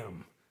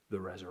am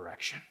the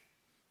resurrection.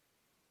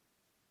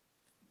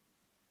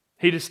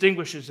 He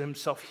distinguishes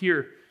himself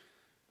here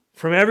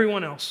from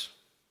everyone else.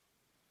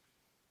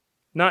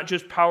 Not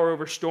just power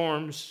over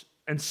storms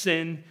and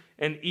sin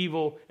and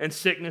evil and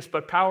sickness,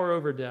 but power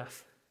over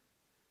death.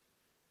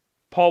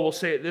 Paul will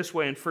say it this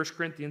way in 1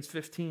 Corinthians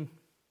 15.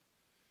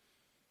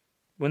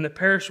 When the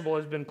perishable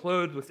has been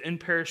clothed with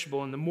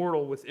imperishable and the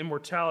mortal with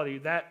immortality,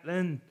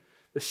 then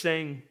the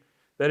saying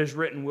that is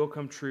written will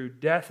come true.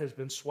 Death has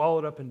been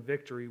swallowed up in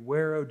victory.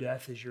 Where, O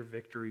death, is your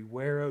victory?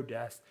 Where, O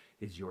death,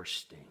 is your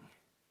sting?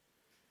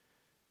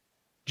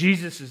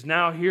 Jesus is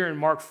now here in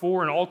Mark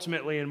 4, and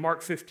ultimately in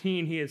Mark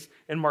 15,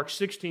 in Mark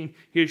 16,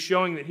 he is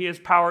showing that he has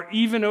power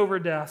even over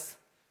death.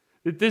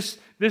 That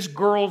this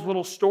girl's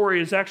little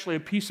story is actually a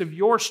piece of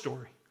your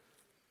story.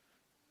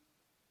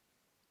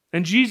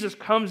 And Jesus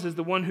comes as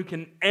the one who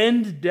can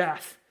end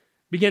death,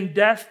 begin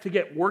death to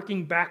get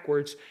working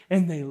backwards,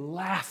 and they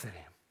laugh at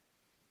him.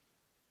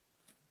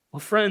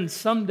 Well, friends,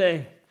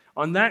 someday,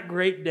 on that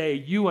great day,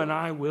 you and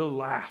I will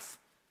laugh.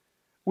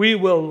 We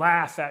will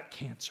laugh at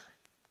cancer.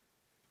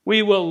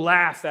 We will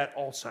laugh at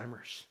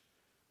Alzheimer's.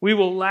 We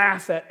will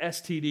laugh at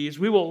STDs.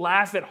 We will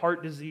laugh at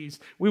heart disease.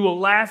 We will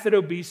laugh at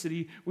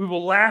obesity. We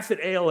will laugh at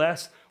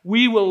ALS.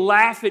 We will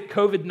laugh at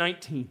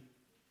COVID-19.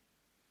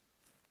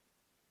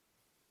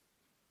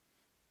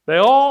 They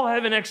all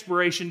have an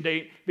expiration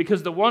date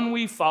because the one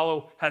we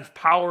follow has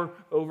power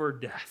over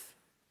death.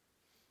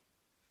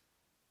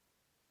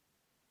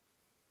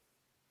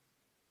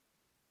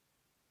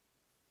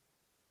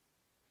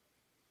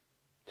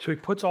 So he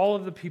puts all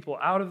of the people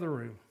out of the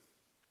room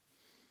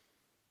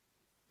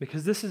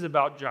because this is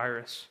about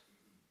Jairus.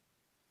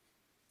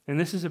 And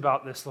this is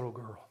about this little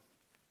girl.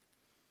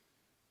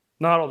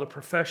 Not all the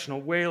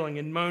professional wailing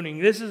and moaning.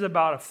 This is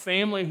about a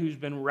family who's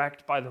been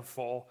wrecked by the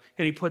fall.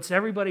 And he puts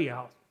everybody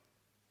out.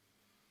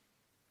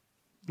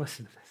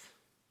 Listen to this.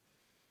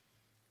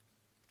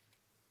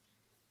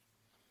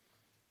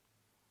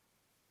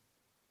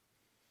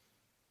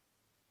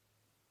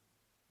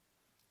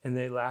 And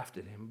they laughed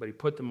at him, but he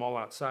put them all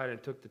outside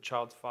and took the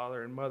child's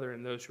father and mother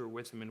and those who were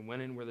with him and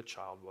went in where the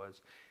child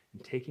was.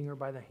 And taking her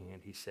by the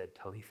hand, he said,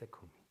 Talitha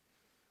Kumi,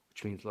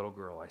 which means, little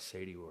girl, I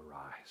say to you,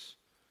 arise.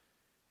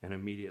 And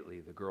immediately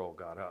the girl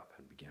got up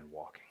and began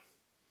walking,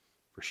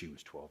 for she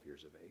was 12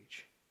 years of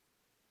age.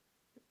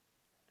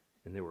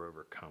 And they were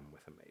overcome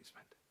with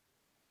amazement.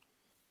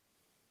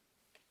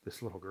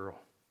 This little girl.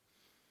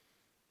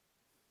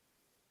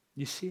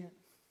 You see it?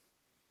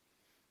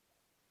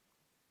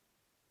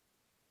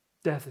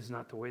 Death is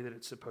not the way that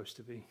it's supposed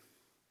to be.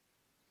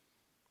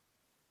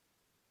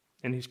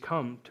 And he's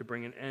come to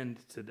bring an end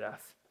to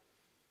death.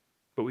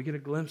 But we get a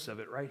glimpse of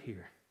it right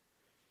here.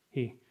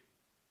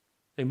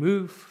 They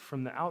move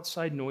from the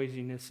outside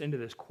noisiness into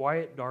this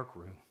quiet, dark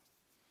room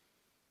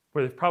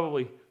where they've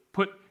probably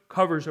put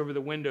covers over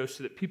the windows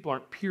so that people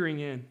aren't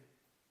peering in.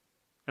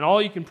 And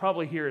all you can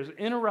probably hear is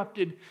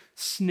interrupted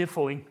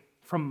sniffling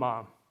from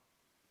mom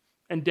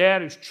and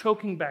dad who's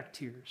choking back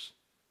tears.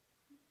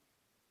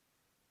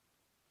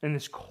 And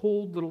this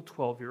cold little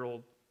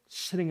 12-year-old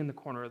sitting in the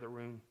corner of the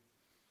room,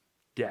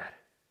 dead.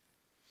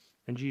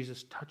 And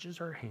Jesus touches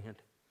her hand,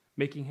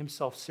 making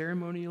himself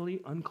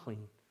ceremonially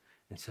unclean,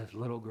 and says,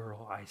 little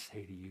girl, I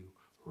say to you,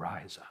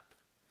 rise up.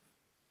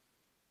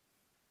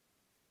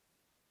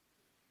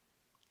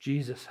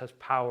 Jesus has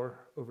power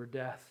over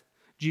death.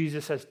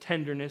 Jesus has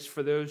tenderness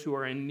for those who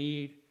are in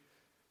need,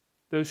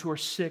 those who are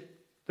sick,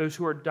 those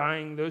who are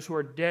dying, those who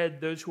are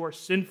dead, those who are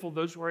sinful,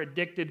 those who are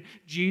addicted.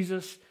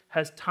 Jesus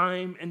has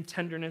time and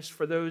tenderness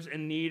for those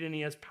in need, and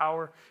he has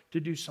power to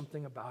do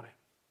something about it.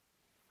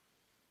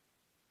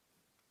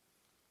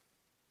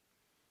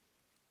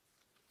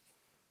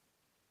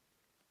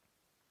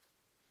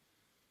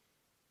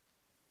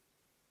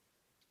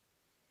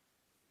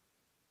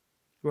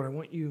 What I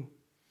want you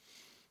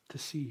to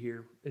see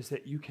here is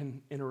that you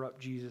can interrupt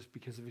Jesus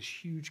because of his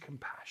huge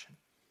compassion.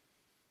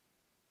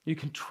 You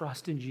can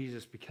trust in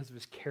Jesus because of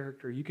his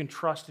character. You can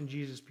trust in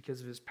Jesus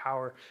because of his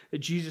power. That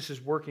Jesus is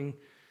working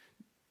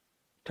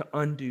to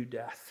undo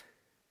death.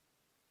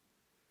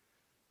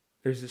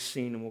 There's this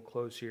scene, and we'll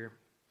close here.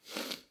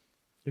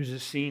 There's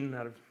this scene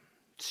out of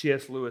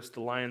C.S. Lewis,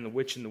 The Lion, the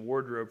Witch, and the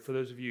Wardrobe. For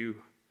those of you who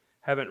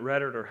haven't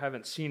read it or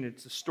haven't seen it,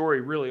 it's a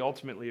story really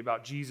ultimately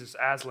about Jesus,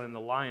 Aslan,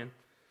 the lion.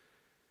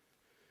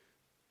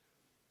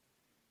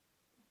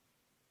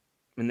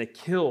 And they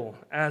kill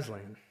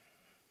Aslan.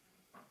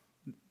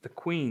 The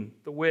queen,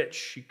 the witch,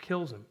 she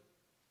kills him.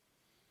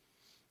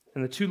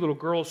 And the two little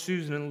girls,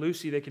 Susan and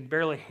Lucy, they can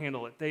barely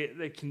handle it.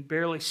 They can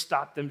barely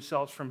stop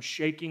themselves from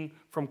shaking,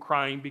 from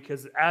crying,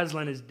 because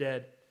Aslan is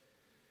dead.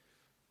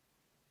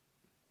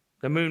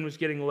 The moon was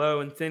getting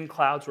low and thin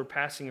clouds were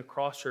passing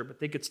across her, but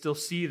they could still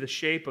see the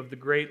shape of the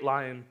great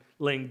lion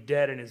laying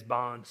dead in his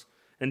bonds.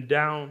 And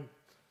down,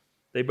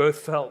 they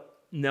both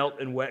knelt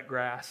in wet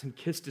grass and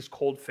kissed his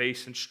cold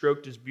face and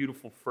stroked his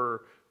beautiful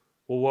fur.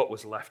 Well, what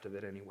was left of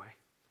it anyway?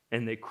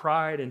 And they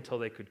cried until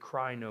they could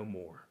cry no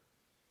more.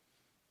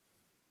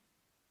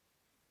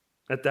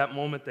 At that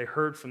moment, they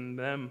heard from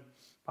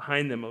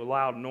behind them, a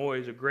loud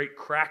noise, a great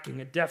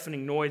cracking, a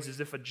deafening noise, as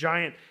if a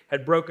giant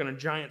had broken a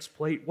giant's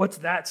plate. What's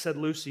that? Said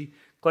Lucy,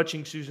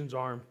 clutching Susan's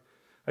arm.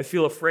 I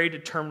feel afraid to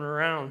turn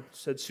around,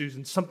 said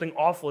Susan. Something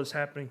awful is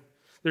happening.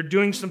 They're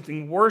doing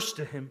something worse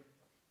to him,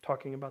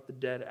 talking about the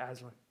dead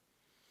Aslan.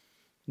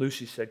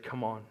 Lucy said,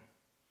 come on.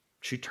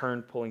 She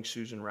turned, pulling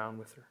Susan round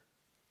with her.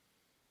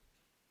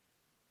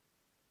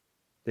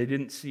 They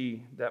didn't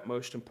see that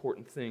most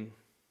important thing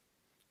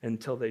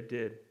until they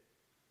did.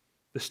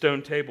 The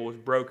stone table was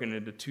broken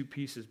into two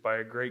pieces by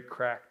a great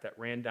crack that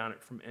ran down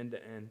it from end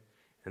to end,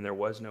 and there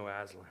was no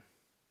Aslan.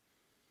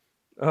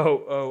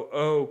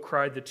 Oh,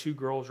 cried the two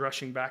girls,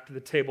 rushing back to the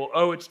table.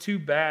 Oh, it's too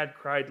bad,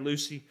 cried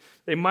Lucy.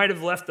 They might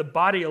have left the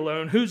body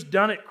alone. Who's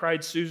done it,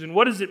 cried Susan.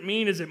 What does it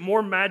mean? Is it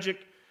more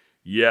magic?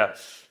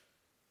 Yes,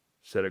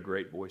 said a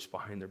great voice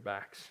behind their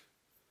backs.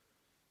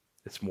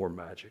 It's more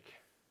magic.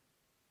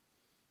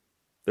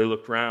 They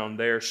looked round.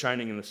 There,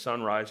 shining in the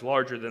sunrise,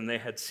 larger than they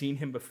had seen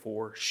him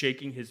before,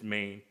 shaking his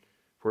mane,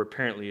 for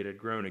apparently it had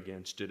grown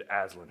again, stood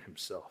Aslan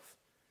himself.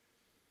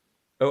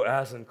 Oh,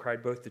 Aslan,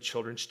 cried both the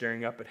children,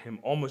 staring up at him,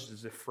 almost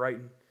as if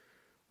frightened.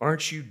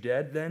 Aren't you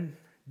dead then,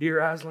 dear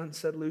Aslan,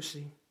 said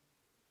Lucy.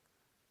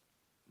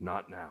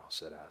 Not now,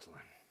 said Aslan.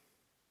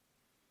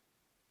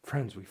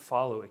 Friends, we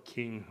follow a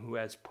king who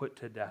has put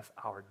to death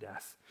our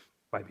death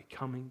by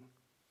becoming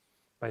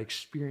by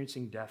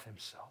experiencing death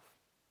himself.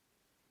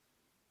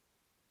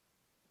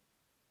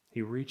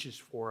 He reaches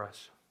for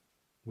us.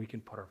 We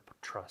can put our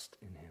trust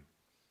in him.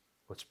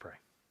 Let's pray.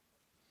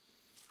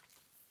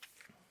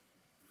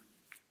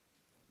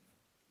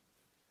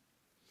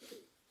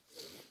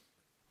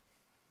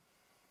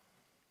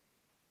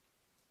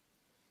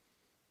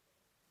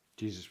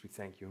 Jesus, we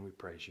thank you and we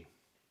praise you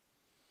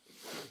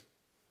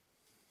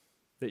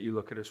that you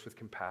look at us with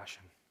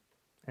compassion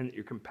and that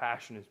your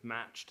compassion is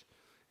matched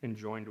and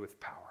joined with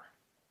power.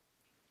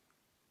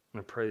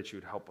 And I pray that you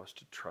would help us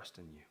to trust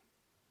in you.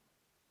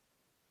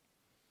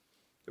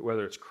 That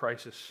whether it's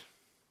crisis,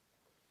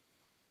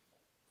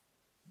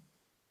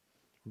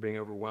 being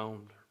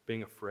overwhelmed,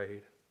 being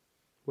afraid,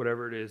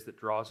 whatever it is that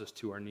draws us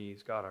to our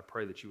knees, God, I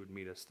pray that you would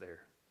meet us there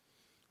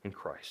in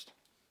Christ.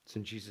 It's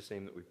in Jesus'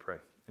 name that we pray.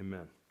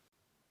 Amen.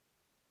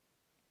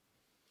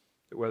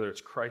 That whether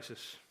it's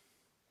crisis,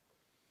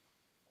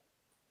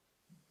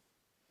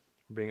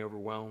 being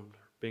overwhelmed,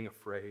 being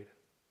afraid,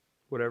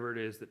 whatever it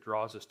is that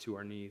draws us to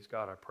our knees,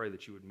 God, I pray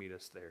that you would meet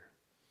us there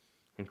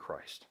in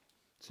Christ.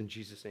 It's in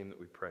Jesus' name that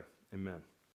we pray. Amen.